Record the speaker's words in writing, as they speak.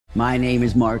My name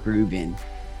is Mark Rubin,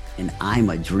 and I'm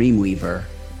a dream weaver.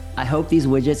 I hope these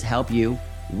widgets help you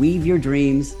weave your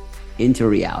dreams into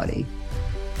reality.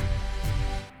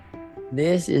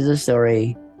 This is a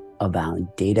story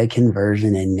about data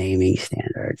conversion and naming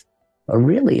standards, but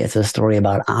really it's a story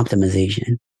about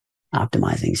optimization,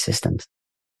 optimizing systems.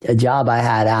 A job I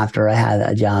had after I had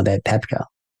a job at Pepco,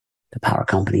 the power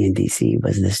company in DC,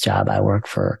 was this job. I worked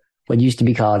for what used to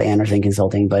be called Andersen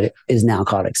Consulting, but it is now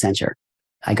called Accenture.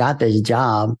 I got this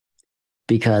job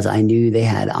because I knew they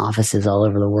had offices all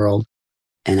over the world,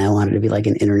 and I wanted to be like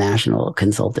an international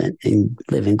consultant and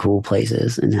live in cool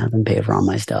places and have them pay for all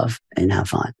my stuff and have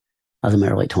fun. I was in my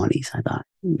early 20s. I thought,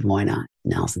 why not?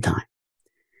 Now's the time.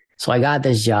 So I got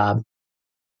this job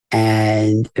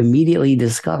and immediately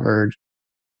discovered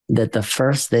that the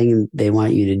first thing they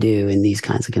want you to do in these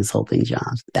kinds of consulting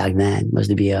jobs back then was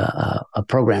to be a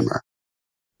programmer,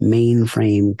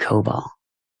 mainframe COBOL.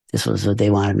 This was what they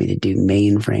wanted me to do,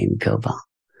 mainframe COBOL.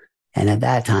 And at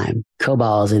that time,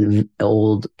 COBOL is an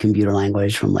old computer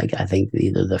language from like, I think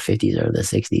either the 50s or the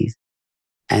 60s.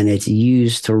 And it's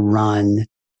used to run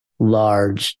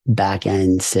large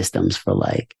back-end systems for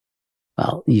like,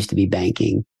 well, it used to be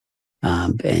banking.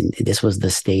 And this was the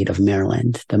state of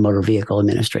Maryland, the Motor Vehicle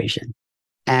Administration.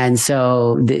 And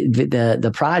so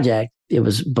the project, it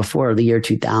was before the year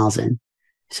 2000.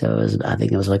 So it was, I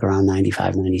think it was like around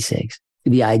 95, 96.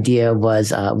 The idea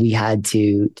was we had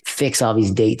to fix all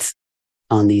these dates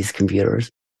on these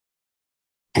computers.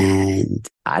 And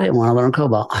I didn't want to learn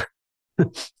COBOL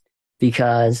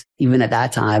because even at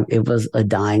that time, it was a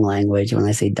dying language. When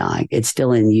I say dying, it's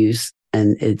still in use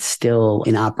and it's still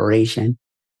in operation,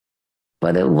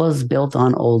 but it was built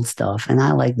on old stuff and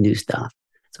I like new stuff.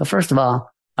 So first of all,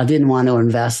 I didn't want to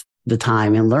invest the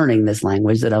time in learning this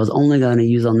language that I was only going to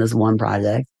use on this one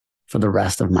project for the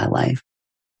rest of my life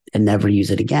and never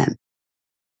use it again.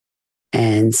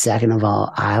 And second of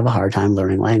all, I have a hard time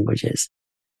learning languages,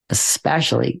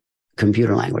 especially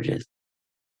computer languages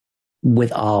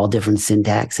with all different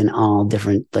syntax and all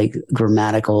different like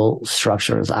grammatical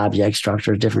structures, object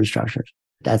structures, different structures.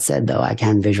 That said, though, I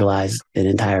can visualize an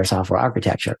entire software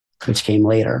architecture, which came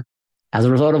later as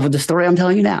a result of the story I'm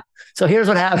telling you now. So here's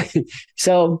what happened.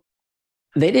 So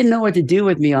they didn't know what to do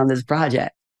with me on this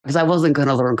project because I wasn't going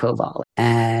to learn COBOL.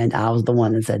 And I was the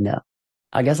one that said no.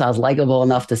 I guess I was likable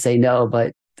enough to say no,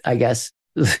 but I guess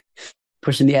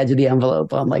pushing the edge of the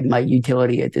envelope on like my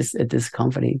utility at this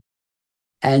company.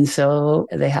 And so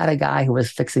they had a guy who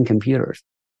was fixing computers.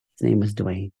 His name was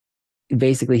Dwayne.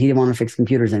 Basically, he didn't want to fix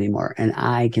computers anymore. And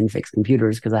I can fix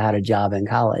computers because I had a job in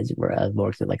college where I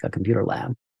worked at like a computer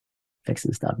lab,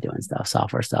 fixing stuff, doing stuff,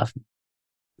 software stuff,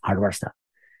 hardware stuff.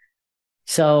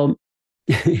 So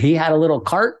he had a little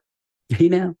cart,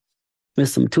 with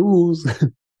some tools,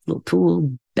 little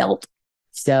tool belt.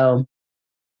 So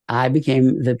I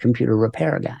became the computer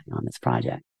repair guy on this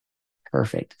project.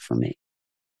 Perfect for me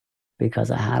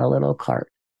because I had a little cart.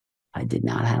 I did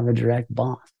not have a direct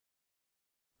boss.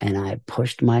 And I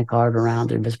pushed my cart around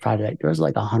through this project. There was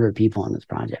like 100 people on this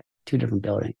project, 2 different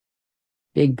buildings,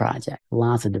 big project,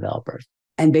 lots of developers.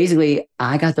 And basically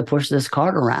I got to push this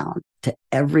cart around to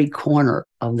every corner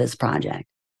of this project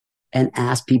and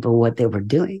ask people what they were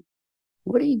doing.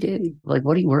 What are you doing? Like,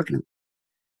 what are you working on?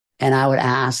 And I would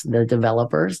ask the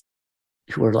developers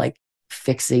who were like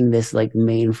fixing this like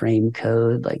mainframe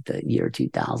code, like the year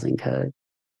 2000 code,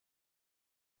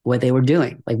 what they were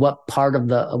doing, like what part of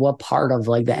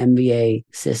like the MVA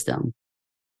system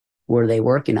were they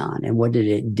working on and what did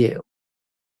it do?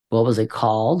 What was it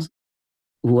called?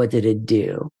 What did it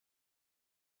do?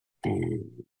 And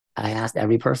I asked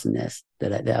every person this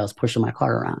that I was pushing my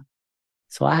cart around.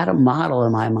 So I had a model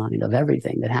in my mind of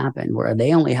everything that happened where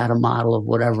they only had a model of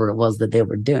whatever it was that they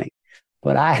were doing.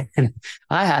 But I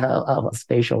had a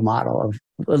spatial model of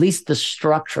at least the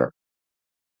structure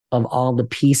of all the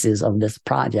pieces of this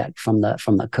project from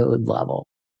the code level.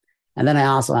 And then I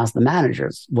also asked the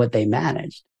managers what they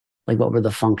managed, like what were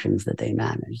the functions that they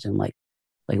managed and like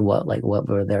what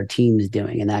were their teams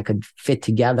doing. And that could fit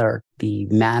together the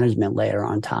management layer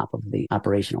on top of the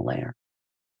operational layer.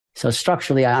 So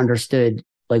structurally, I understood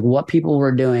like what people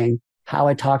were doing, how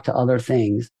I talked to other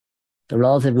things, the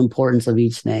relative importance of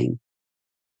each thing,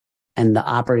 and the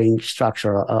operating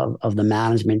structure of the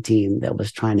management team that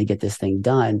was trying to get this thing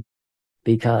done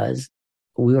because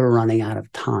we were running out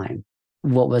of time.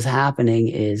 What was happening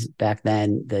is back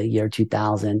then, the year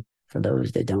 2000, for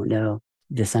those that don't know,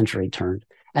 the century turned.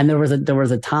 And there was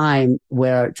a time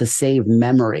where to save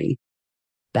memory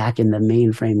back in the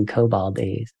mainframe COBOL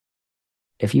days,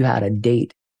 if you had a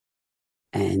date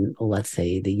and let's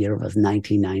say the year was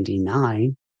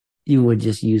 1999, you would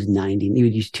just use 90. You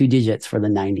would use 2 digits for the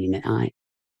 99.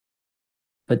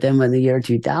 But then when the year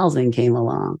 2000 came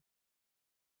along,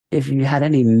 if you had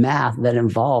any math that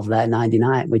involved that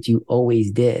 99, which you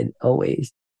always did,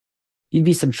 always, you'd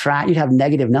have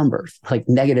negative numbers, like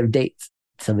negative dates.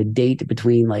 So the date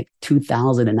between like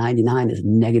 2000 and 99 is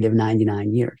negative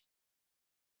 99 years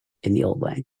in the old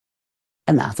way.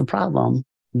 And that's a problem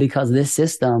because this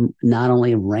system not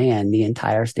only ran the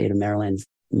entire state of Maryland's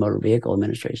motor vehicle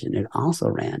administration, it also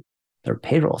ran their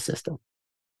payroll system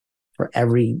for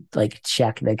every like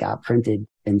check that got printed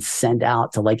and sent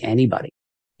out to like anybody,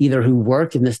 either who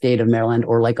worked in the state of Maryland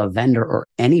or like a vendor or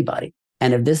anybody.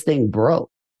 And if this thing broke,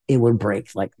 it would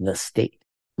break like the state,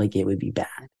 like it would be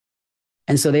bad.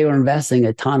 And so they were investing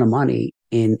a ton of money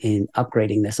in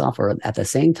upgrading the software. At the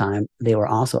same time, they were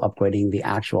also upgrading the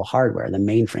actual hardware, the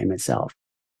mainframe itself,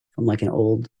 from like an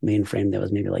old mainframe that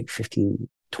was maybe like 15,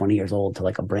 20 years old to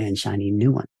like a brand shiny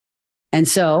new one. And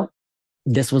so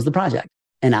this was the project.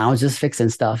 And I was just fixing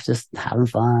stuff, just having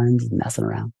fun, just messing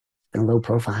around, in a low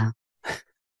profile.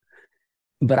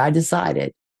 But I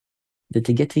decided that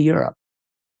to get to Europe,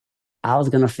 I was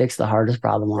going to fix the hardest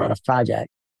problem on this project,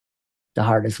 the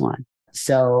hardest one.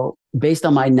 So based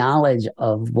on my knowledge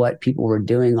of what people were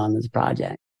doing on this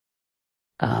project,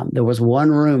 there was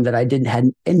one room that I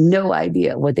had no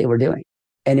idea what they were doing.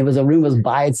 And it was a room that was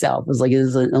by itself. It was a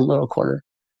little corner.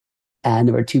 And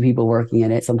there were 2 people working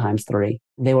in it, sometimes 3.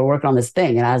 They were working on this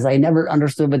thing. And I never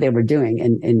understood what they were doing.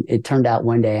 And it turned out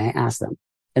one day I asked them.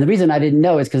 And the reason I didn't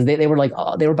know is because they were like,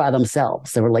 they were by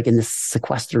themselves. They were like in this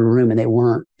sequestered room and they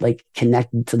weren't like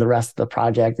connected to the rest of the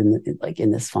project and like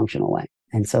in this functional way.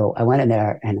 And so I went in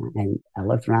there and I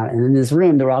looked around, and in this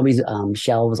room, there were all these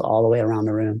shelves all the way around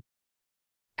the room.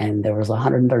 And there was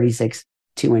 136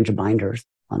 2-inch binders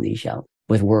on these shelves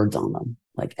with words on them,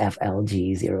 like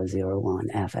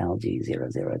FLG001,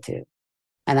 FLG002.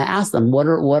 And I asked them, what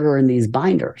are in these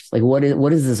binders? Like, what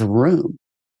is this room?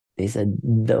 They said,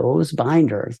 those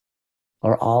binders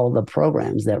are all the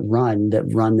programs that run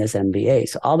this MBA.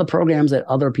 So all the programs that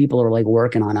other people are like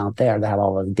working on out there that have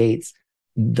all those dates,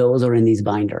 those are in these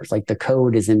binders. Like the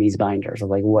code is in these binders of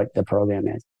like what the program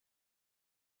is.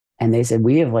 And they said,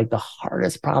 we have like the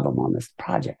hardest problem on this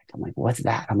project. I'm like, what's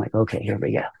that? I'm like, okay, here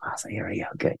we go. I was like, here we go.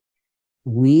 Good.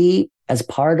 We, as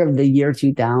part of the year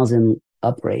 2000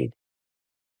 upgrade,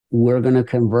 we're going to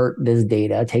convert this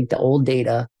data, take the old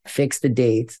data, fix the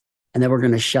dates, and then we're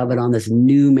going to shove it on this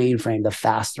new mainframe, the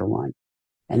faster one.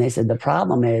 And they said, the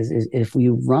problem is if we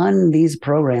run these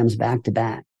programs back to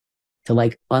back to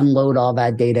like unload all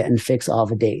that data and fix all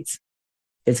the dates,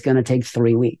 it's going to take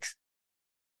 3 weeks.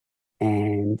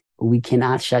 And we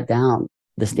cannot shut down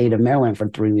the state of Maryland for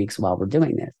 3 weeks while we're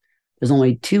doing this. There's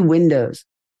only 2 windows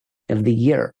of the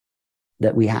year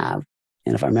that we have.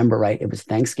 And if I remember right, it was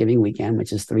Thanksgiving weekend,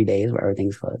 which is 3 days where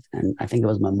everything's closed. And I think it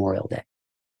was Memorial Day.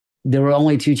 There were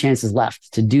only 2 chances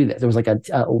left to do this. There was like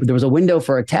there was a window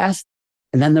for a test,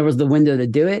 and then there was the window to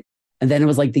do it. And then it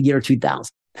was like the year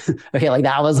 2000. Okay. Like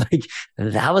that was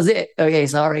it. Okay.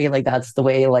 Sorry. Like that's the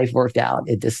way life worked out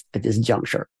at this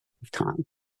juncture of time.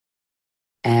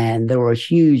 And there were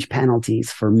huge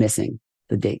penalties for missing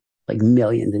the date, like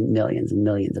millions and millions and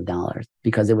millions of dollars,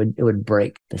 because it would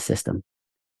break the system.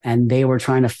 And they were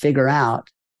trying to figure out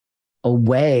a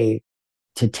way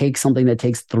to take something that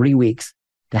takes 3 weeks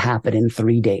to happen in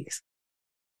 3 days.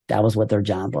 That was what their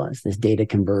job was, this data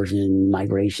conversion,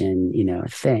 migration,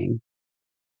 thing.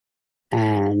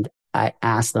 And I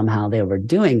asked them how they were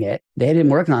doing it. They had been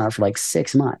working on it for like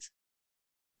 6 months.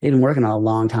 They'd been working on a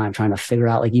long time trying to figure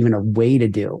out like even a way to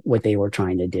do what they were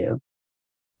trying to do.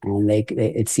 And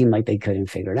it seemed like they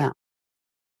couldn't figure it out.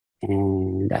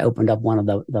 And I opened up one of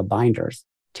the binders,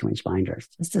 2-inch binders,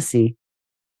 just to see.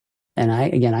 And I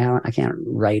can't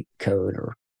write code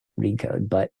or read code,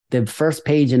 but the first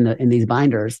page in these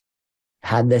binders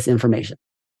had this information.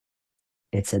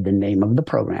 It said the name of the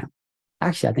program.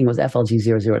 Actually, I think it was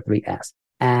FLG003S.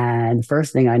 And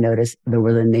first thing I noticed, there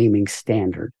was a naming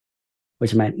standard,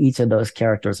 which meant each of those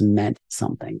characters meant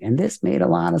something. And this made a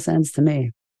lot of sense to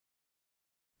me.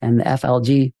 And the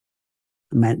FLG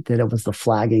meant that it was the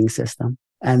flagging system.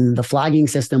 And the flagging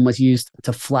system was used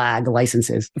to flag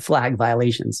licenses, flag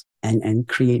violations, and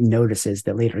create notices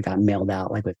that later got mailed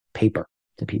out, like with paper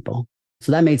to people.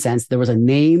 So that made sense. There was a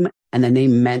name, and the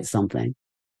name meant something.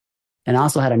 And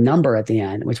also had a number at the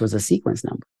end, which was a sequence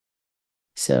number.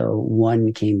 So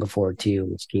 1 came before 2,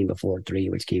 which came before 3,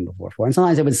 which came before 4. And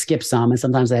sometimes it would skip some, and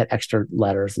sometimes they had extra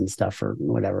letters and stuff for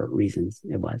whatever reasons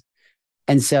it was.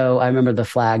 And so I remember the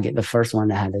first one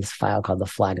that had this file called the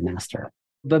flag master.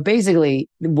 But basically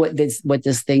what this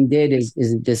thing did is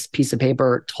this piece of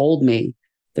paper told me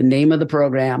the name of the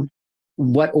program,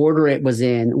 what order it was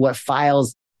in, what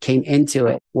files came into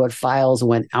it, what files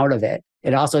went out of it.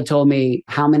 It also told me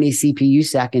how many CPU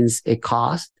seconds it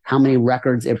cost, how many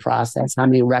records it processed, how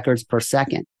many records per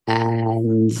second,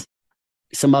 and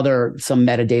some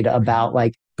metadata about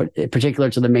like particular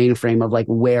to the mainframe of like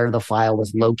where the file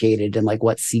was located and like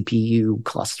what CPU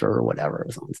cluster or whatever it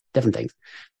was on, different things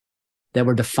that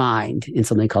were defined in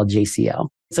something called JCL.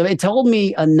 So it told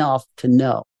me enough to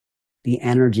know the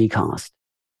energy cost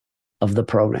of the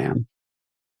program,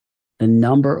 the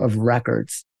number of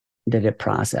records that it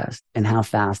processed and how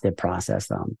fast it processed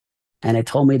them. And it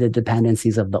told me the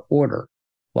dependencies of the order,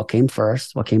 what came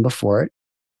first, what came before it,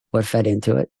 what fed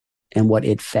into it, and what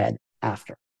it fed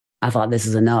after. I thought this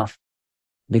is enough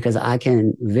because I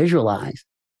can visualize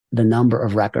the number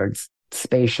of records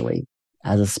spatially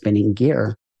as a spinning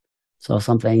gear. So if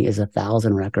something is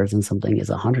 1,000 records and something is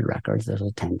 100 records, there's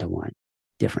a 10-to-1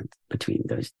 difference between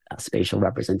those spatial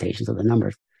representations of the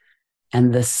numbers.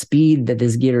 And the speed that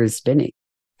this gear is spinning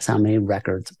is how many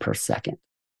records per second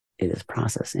it is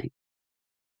processing.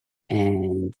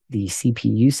 And the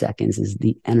CPU seconds is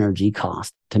the energy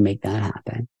cost to make that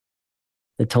happen.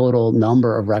 The total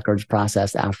number of records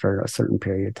processed after a certain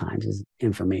period of time is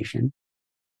information.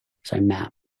 So I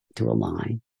map to a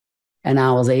line. And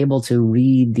I was able to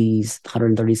read these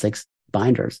 136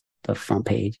 binders, the front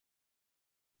page.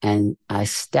 And I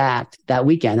stacked that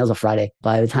weekend. That was a Friday.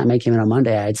 By the time I came in on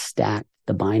Monday, I had stacked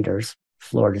the binders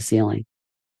floor to ceiling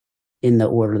in the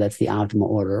order that's the optimal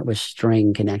order with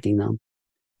string connecting them.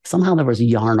 Somehow there was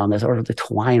yarn on this or the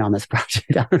twine on this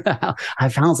project. I don't know how. I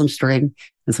found some string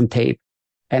and some tape.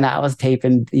 And I was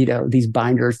taping, these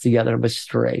binders together with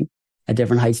string at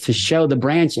different heights to show the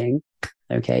branching,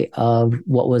 of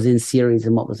what was in series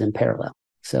and what was in parallel.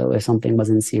 So if something was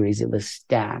in series, it was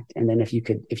stacked. And then if you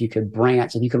could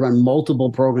branch, if you could run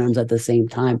multiple programs at the same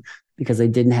time because they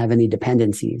didn't have any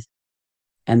dependencies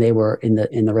and they were in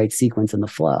the right sequence in the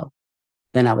flow,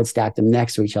 then I would stack them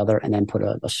next to each other and then put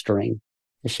a string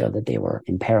to show that they were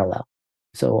in parallel.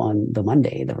 So on the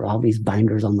Monday, there were all these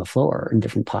binders on the floor in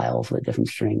different piles with different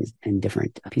strings and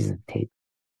different pieces of tape.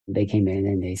 They came in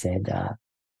and they said,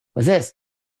 what's this?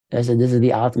 I said, this is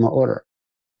the optimal order.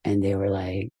 And they were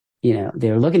like,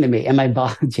 they were looking at me and my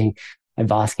boss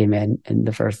came in and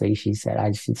the first thing she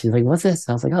said, she's like, what's this?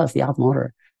 I was like, oh, it's the optimal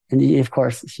order. And of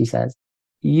course she says,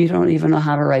 you don't even know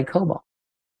how to write COBOL.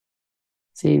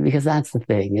 See, because that's the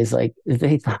thing is like,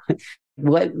 they thought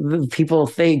what people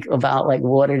think about like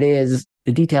what it is,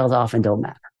 the details often don't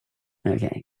matter.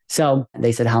 Okay. So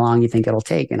they said, how long do you think it'll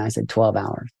take? And I said, 12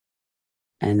 hours.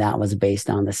 And that was based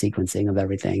on the sequencing of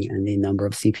everything and the number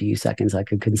of CPU seconds I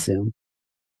could consume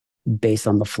based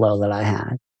on the flow that I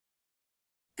had.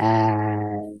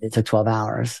 And it took 12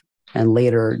 hours. And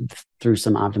later, through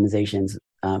some optimizations,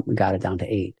 we got it down to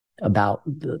 8 about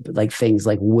like things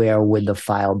like where would the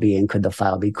file be and could the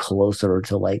file be closer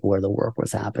to like where the work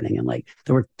was happening. And like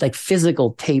there were like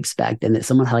physical tapes back then that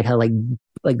someone had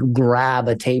like grab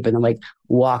a tape and then like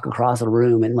walk across a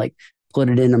room and like put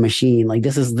it in a machine. Like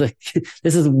this is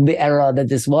the era that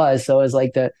this was. So it's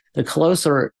like the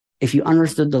closer, if you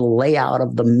understood the layout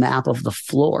of the map of the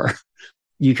floor,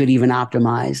 you could even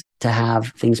optimize to have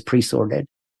things pre-sorted.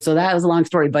 So that was a long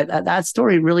story, but that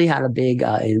story really had a big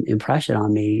impression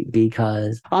on me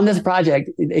because on this project,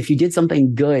 if you did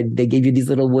something good, they gave you these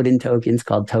little wooden tokens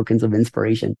called tokens of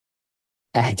inspiration.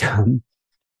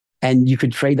 And you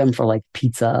could trade them for like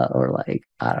pizza or like,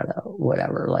 I don't know,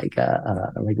 whatever, like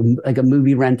a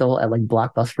movie rental at like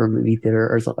Blockbuster movie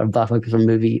theater or Blockbuster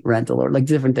movie rental or like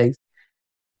different things.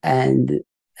 And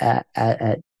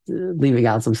at leaving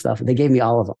out some stuff, they gave me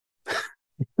all of them.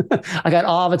 I got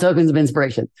all the tokens of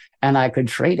inspiration and I could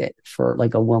trade it for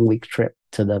like a 1-week trip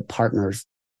to the partner's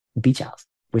beach house,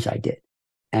 which I did.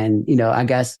 And, I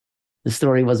guess the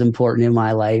story was important in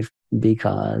my life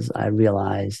because I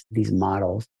realized these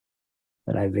models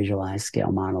that I visualize,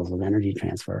 scale models of energy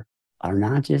transfer, are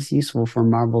not just useful for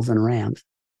marbles and ramps.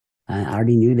 I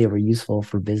already knew they were useful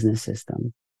for business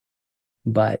systems,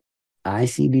 but I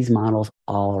see these models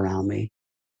all around me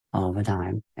all the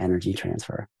time. Energy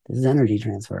transfer. This is energy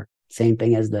transfer. Same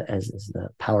thing as the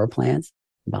power plants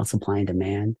about supply and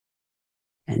demand,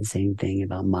 and same thing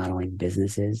about modeling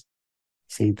businesses.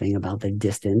 Same thing about the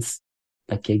distance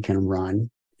a kid can run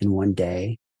in one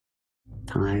day.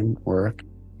 Time, work,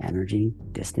 energy,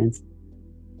 distance,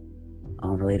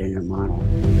 all related in a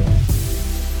model.